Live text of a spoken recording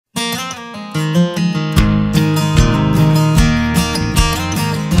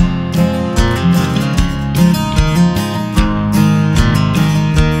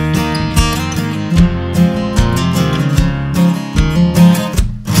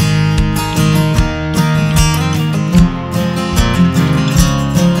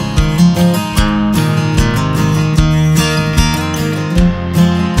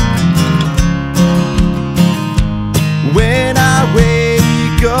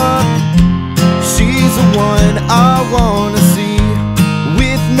I wanna see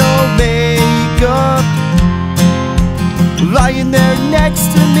with no makeup, lying there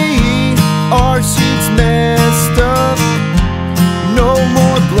next to me. Our sheets messed up, no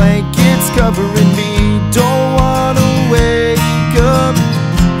more blankets covering me. Don't wanna wake up,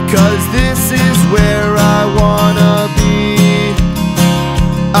 'cause this is where I wanna be.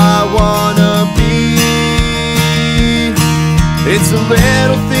 I wanna be. It's the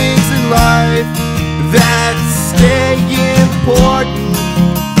little things in life that stay important,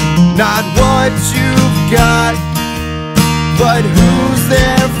 not what you've got, but who's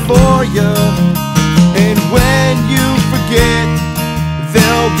there for you. And when you forget,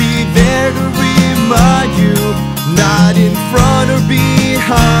 they'll be there to remind you, not in front or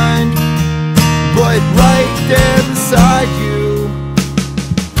behind, but right there beside you.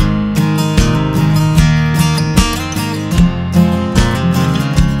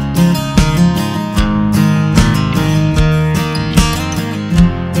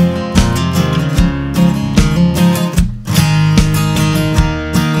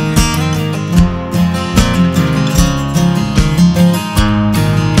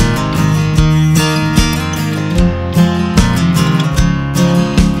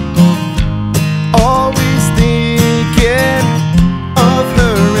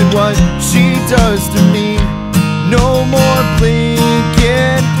 Does to me, no more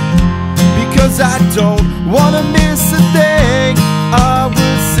blinking, because I don't wanna miss a thing. I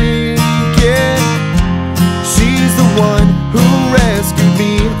was sinking, she's the one who rescued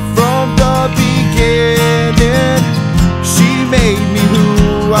me from the beginning. She made me who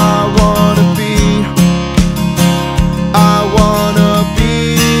I wanna be. I wanna be.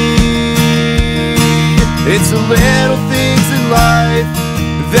 It's the little things in life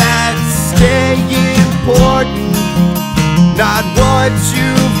that stay important, not what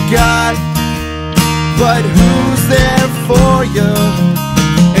you've got, but who's there for you.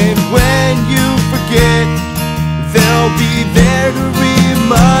 And when you forget, they'll be there to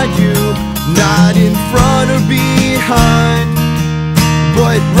remind you, not in front or behind,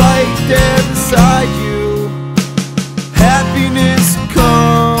 but right there beside you. Happiness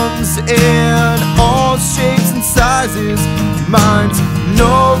comes in all shapes and sizes. Mine's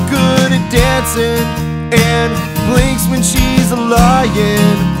no good at dancing and blinks when she's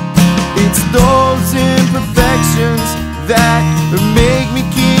lying. It's those imperfections that make me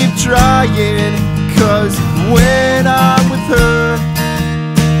keep trying, 'cause when I'm with her,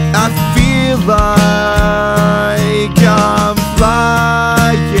 I feel like I'm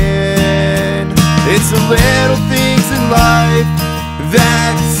flying. It's the little things in life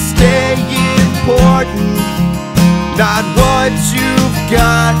that stay important, not what you've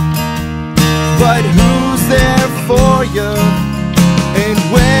got, but who's there for you. And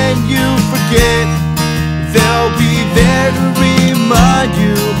when you forget, they'll be there to remind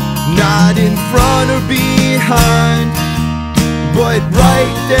you, not in front or behind, but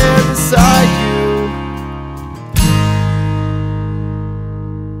right there beside you.